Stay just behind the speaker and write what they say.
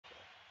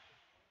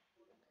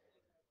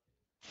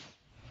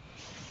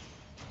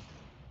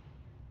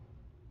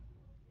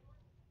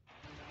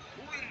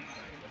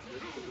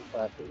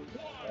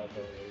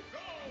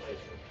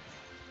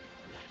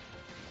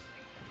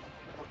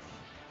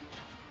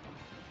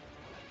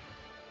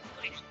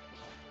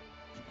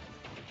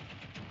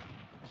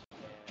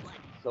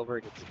Sylvr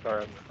gets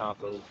started on the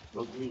combo.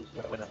 Boogie's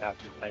gonna have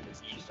to kind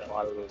of use a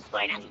lot of those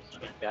combos to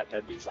make that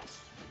heavy. Just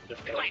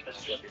like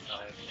this every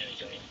time.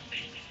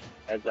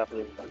 That's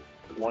definitely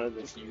one of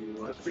the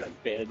few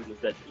advantages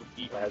that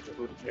he has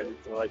with him.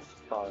 So like,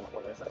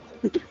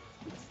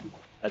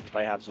 that's if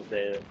I have to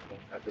say it.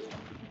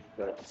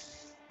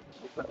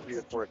 But we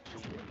report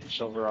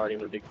Sylvr already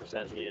with a big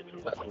percentage of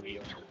the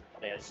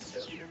and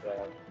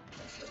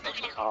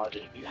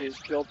his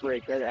skill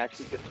break that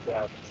actually gets oh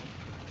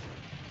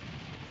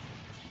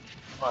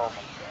my god.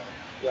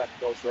 Yeah,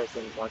 those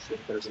wrestling once the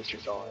third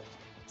is on.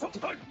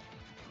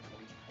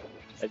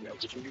 And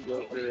if you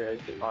go through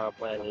it, on a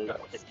planet,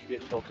 if you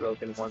get so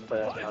broken one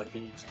planet down,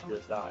 you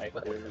just die.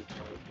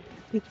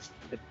 It's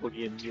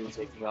Boogie and you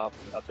taking off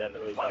up that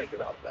really like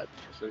about that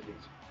decision.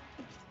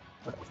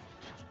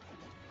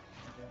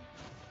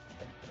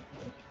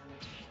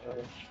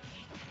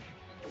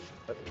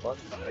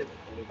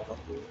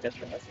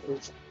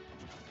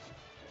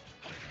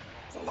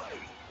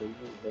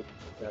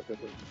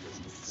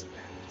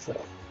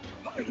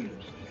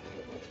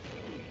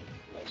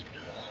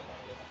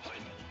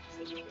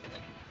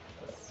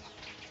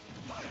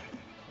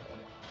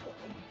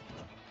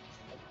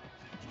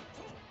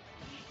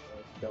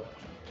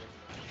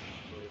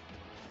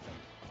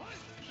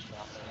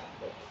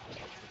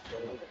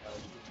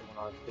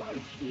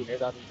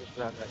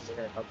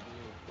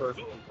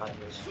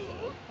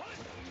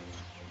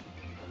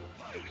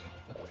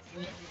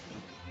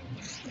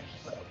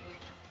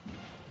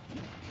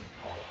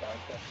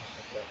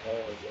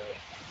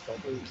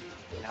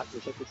 After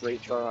such a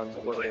great start on the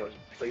board,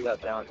 play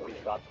that down to be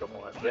stopped from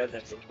one. Yeah,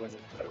 that's when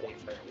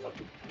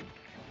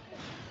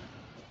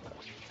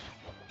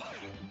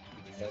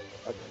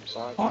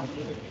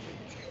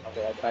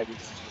okay, I tried to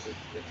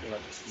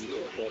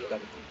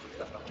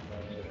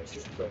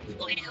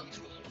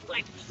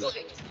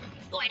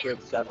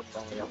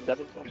good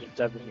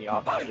 7 the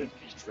opposite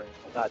string.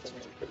 That's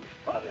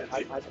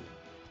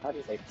how do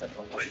you make that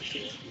one?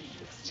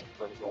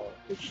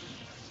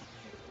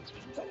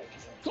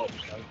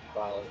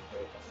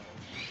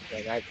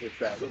 And I just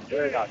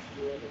very not.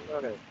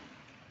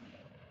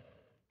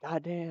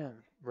 God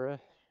damn, bruh.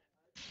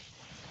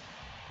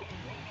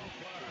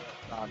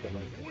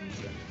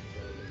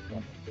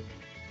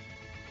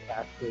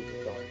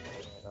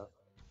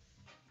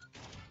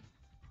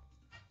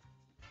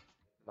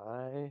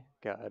 My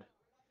god.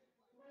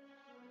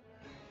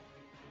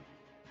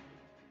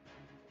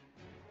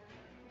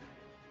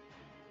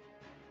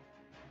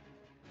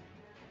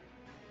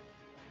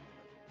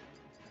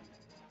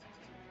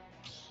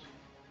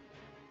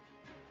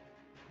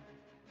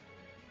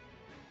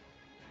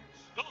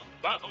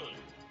 Battle.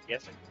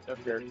 Yes,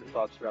 there's the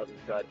thoughts rather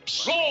than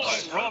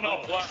Run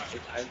up black.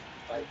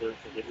 I were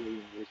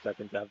forgetting your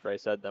seconds after I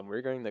said them.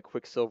 We're going the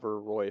Quicksilver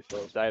Roy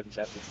first. I haven't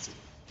had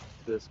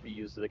this be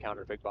used as a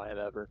counterpick by him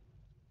ever.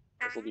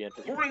 This will be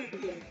interesting. 3,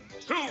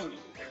 2, 1.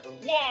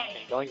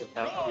 Going to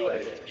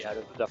counterpick, yeah,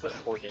 this is definitely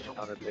a 4-game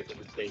counterpick at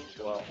this stage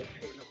as well.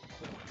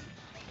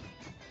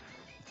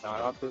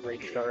 Not off the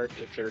great start,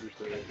 the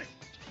 33.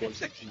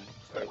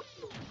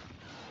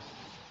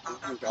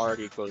 He's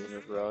already closing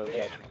his row.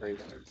 Yeah, it's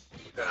crazy.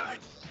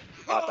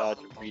 Pop out,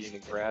 reading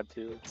and grab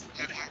too.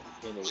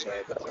 In his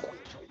head.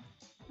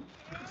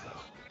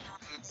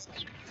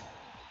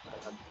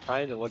 I'm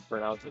trying to look for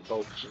an ounce of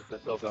hope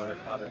that's still going to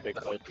counter big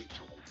but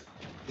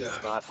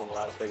it's not from the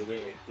last big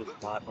game. It's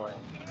just not playing.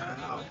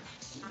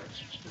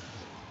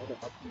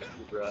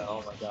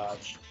 Oh my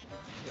gosh.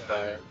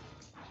 Sorry.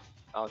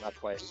 Oh, not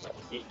twice.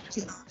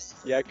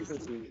 Yeah,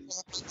 because we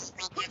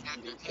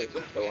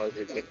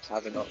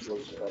have enough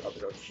rules that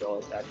other show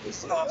us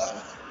actually.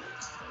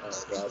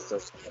 Yeah, so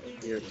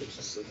here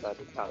it's not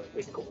the counter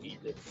big go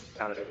easy.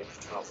 Counter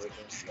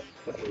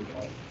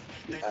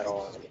big at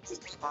all.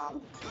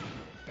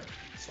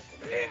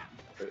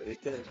 It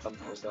didn't come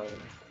from the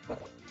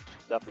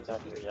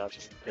definitely have to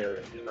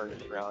turn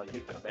it around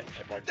and then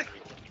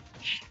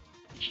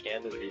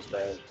candidly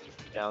said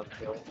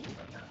downhill,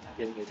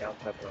 getting it down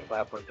type of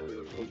platform to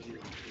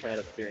kind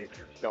of experience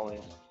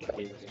showing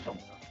amazing. I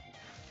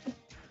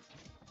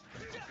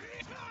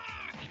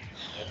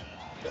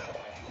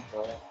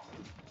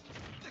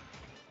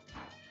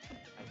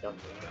don't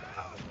know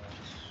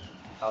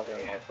how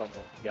they have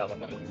someone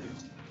yelling at me.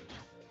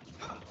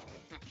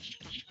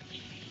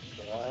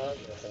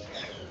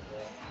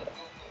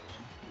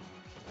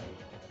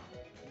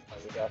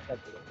 We got a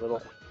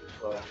little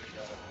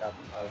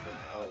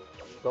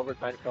Sylvr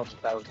kind of felt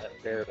that I was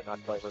fair, but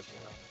not quite working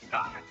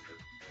out.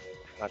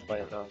 Not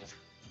quite enough.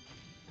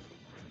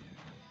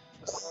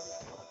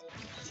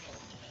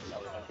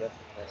 I'm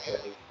guessing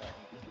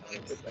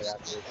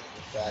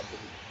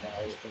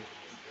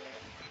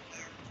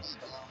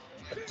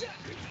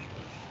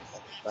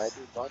I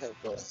do thought it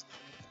was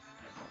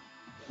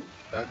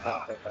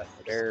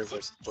there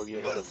was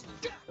Boogie with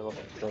a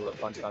little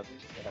punch on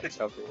that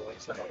cover.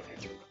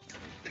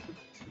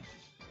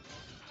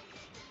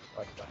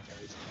 like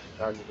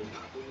arguing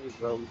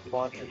road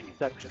one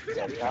section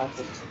that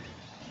passes.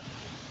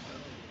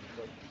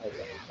 I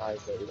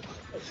think.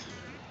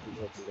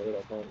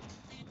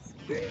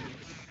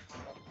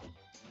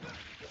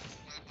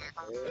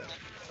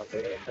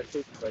 Okay, I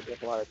think I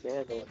get a lot of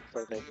damage,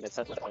 so making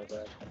attention to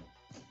that.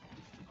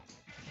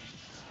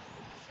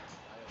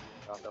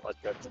 Not that much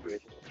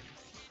retribution.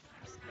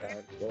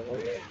 And then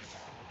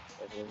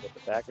with the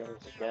back end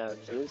again,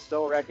 he's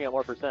still racking up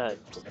more percent.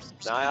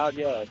 Not out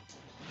yet.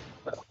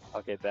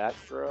 Okay, back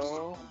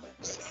throw.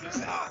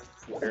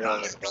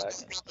 Barely back.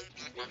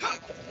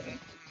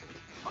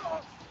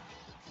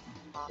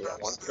 Yeah,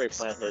 one straight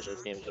plant hit,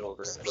 this game's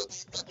over.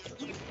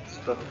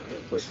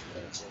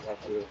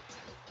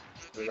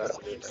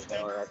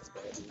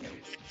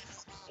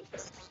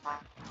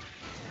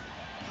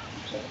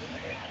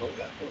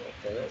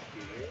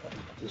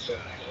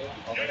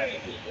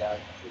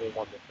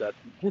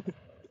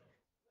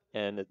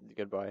 And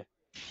goodbye.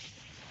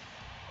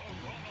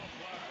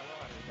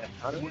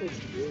 Honestly,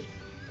 he is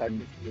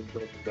technically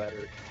going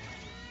better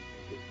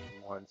than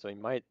one, so he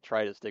might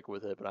try to stick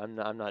with it, but I'm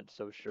not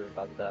so sure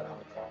about that.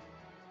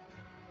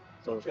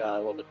 So he's got a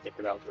little bit to think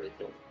about for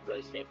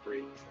race game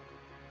 3.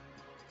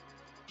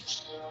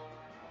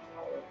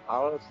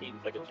 I'll see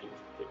like a team.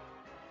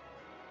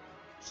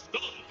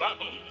 Start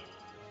battle.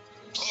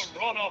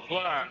 Piranha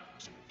Plant.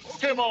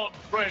 Pokémon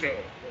Trainer.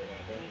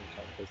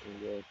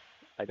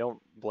 I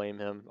don't blame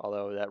him,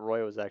 although that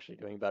Roy was actually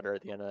doing better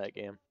at the end of that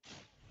game.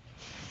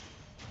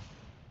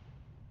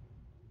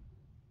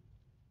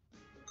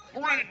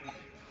 3, 2,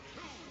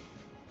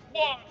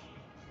 1.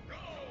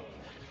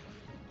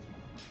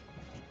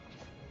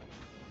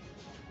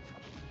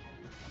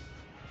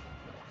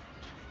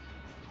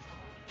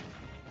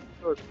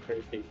 It was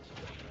crazy.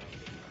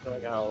 So I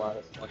got a lot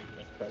of money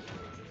to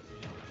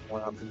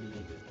one up.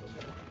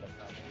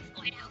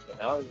 But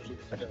now I'm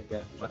just gonna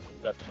get my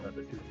perception of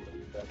the two.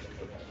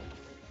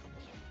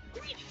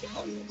 I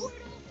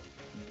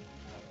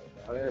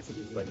mean, it's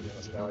just like,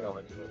 now I don't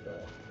want to do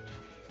that.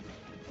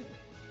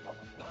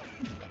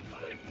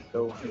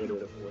 So hated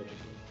of winning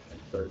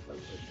and third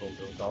time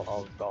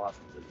I'll go off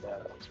with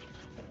that.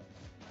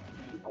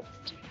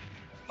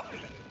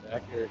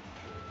 Back here,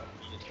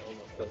 he's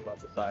almost still about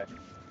the side.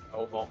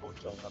 Almost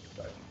still about the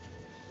side.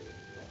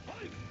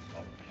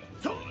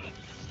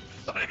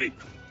 Timing.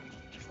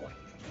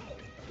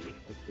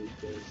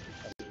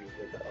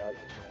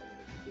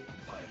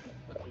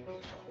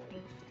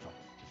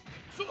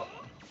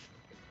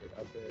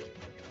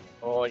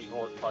 Oh, you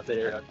almost caught the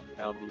air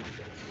down me.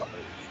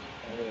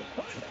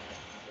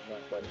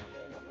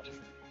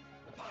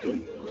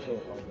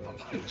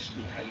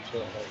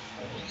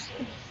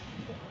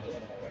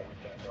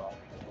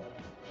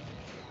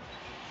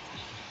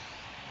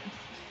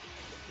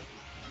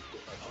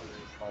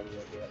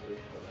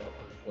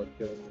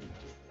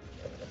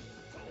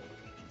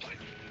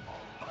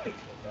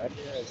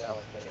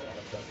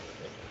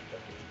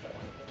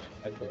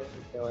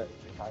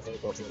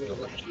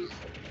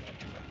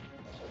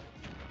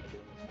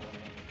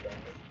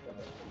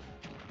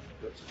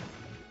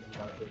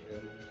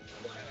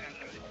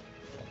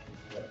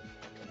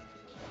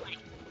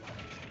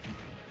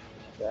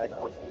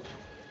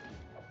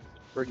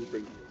 Pretty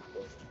big.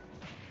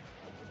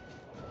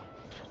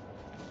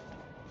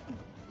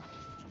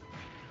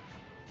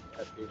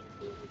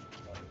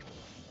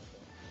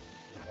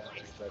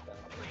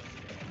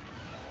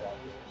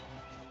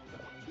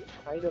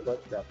 Kind of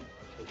like that.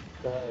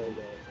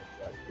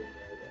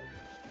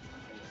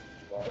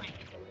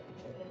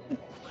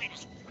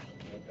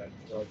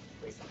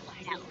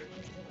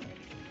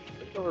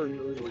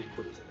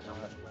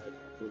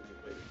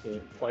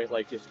 Quite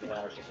like just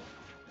that.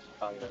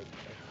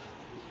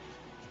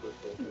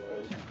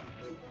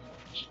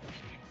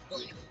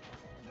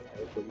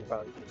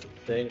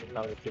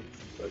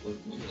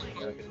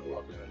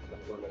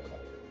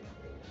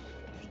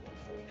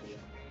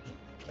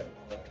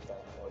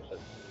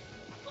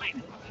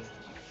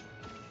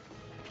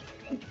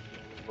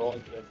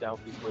 Rolling down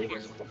before you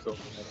so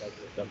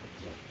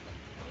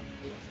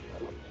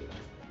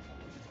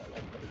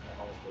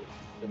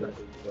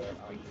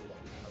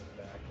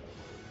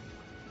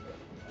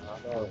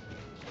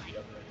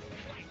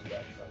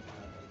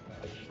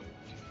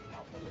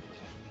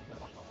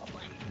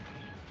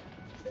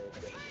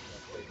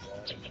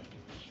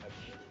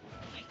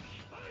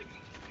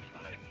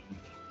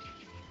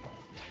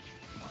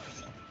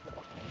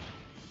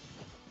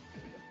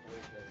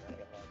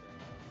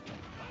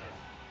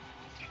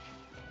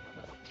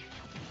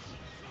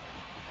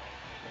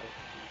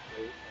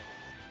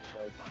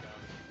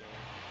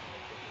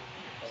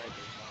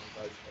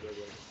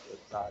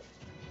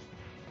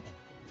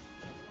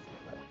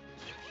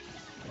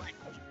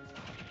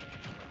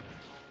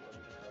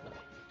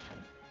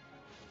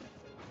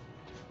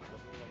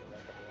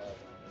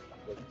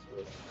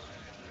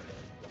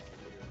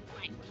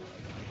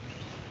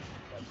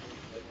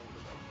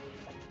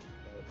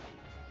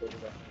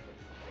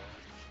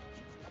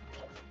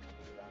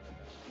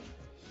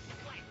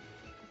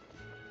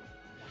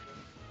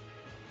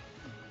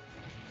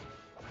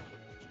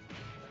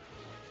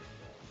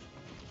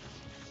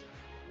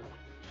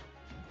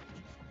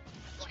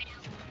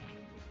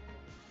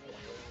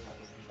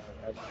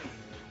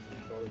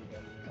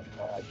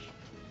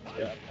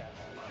Yeah.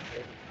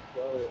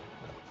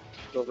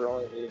 So they're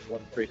only needing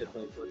one free hit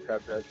point for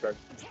Crab Red Shark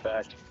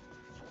back.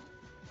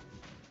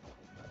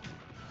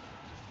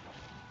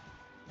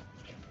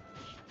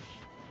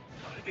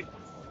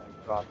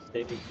 Rock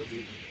saving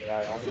Boogie.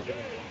 Yeah,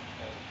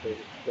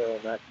 so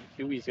that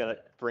Huey's gonna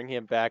bring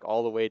him back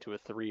all the way to a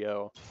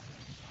 3-0.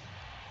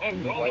 A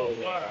runoff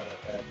flag.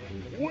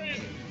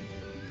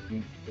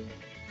 Win.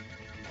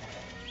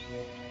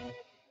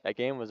 That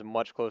game was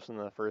much closer than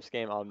the first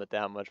game, I'll admit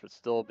that much, but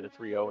still a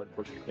 3-0 and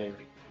Boogie became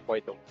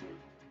quite the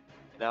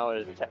now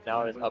it's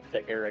up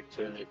to Eric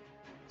to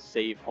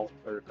save home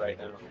third right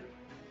now.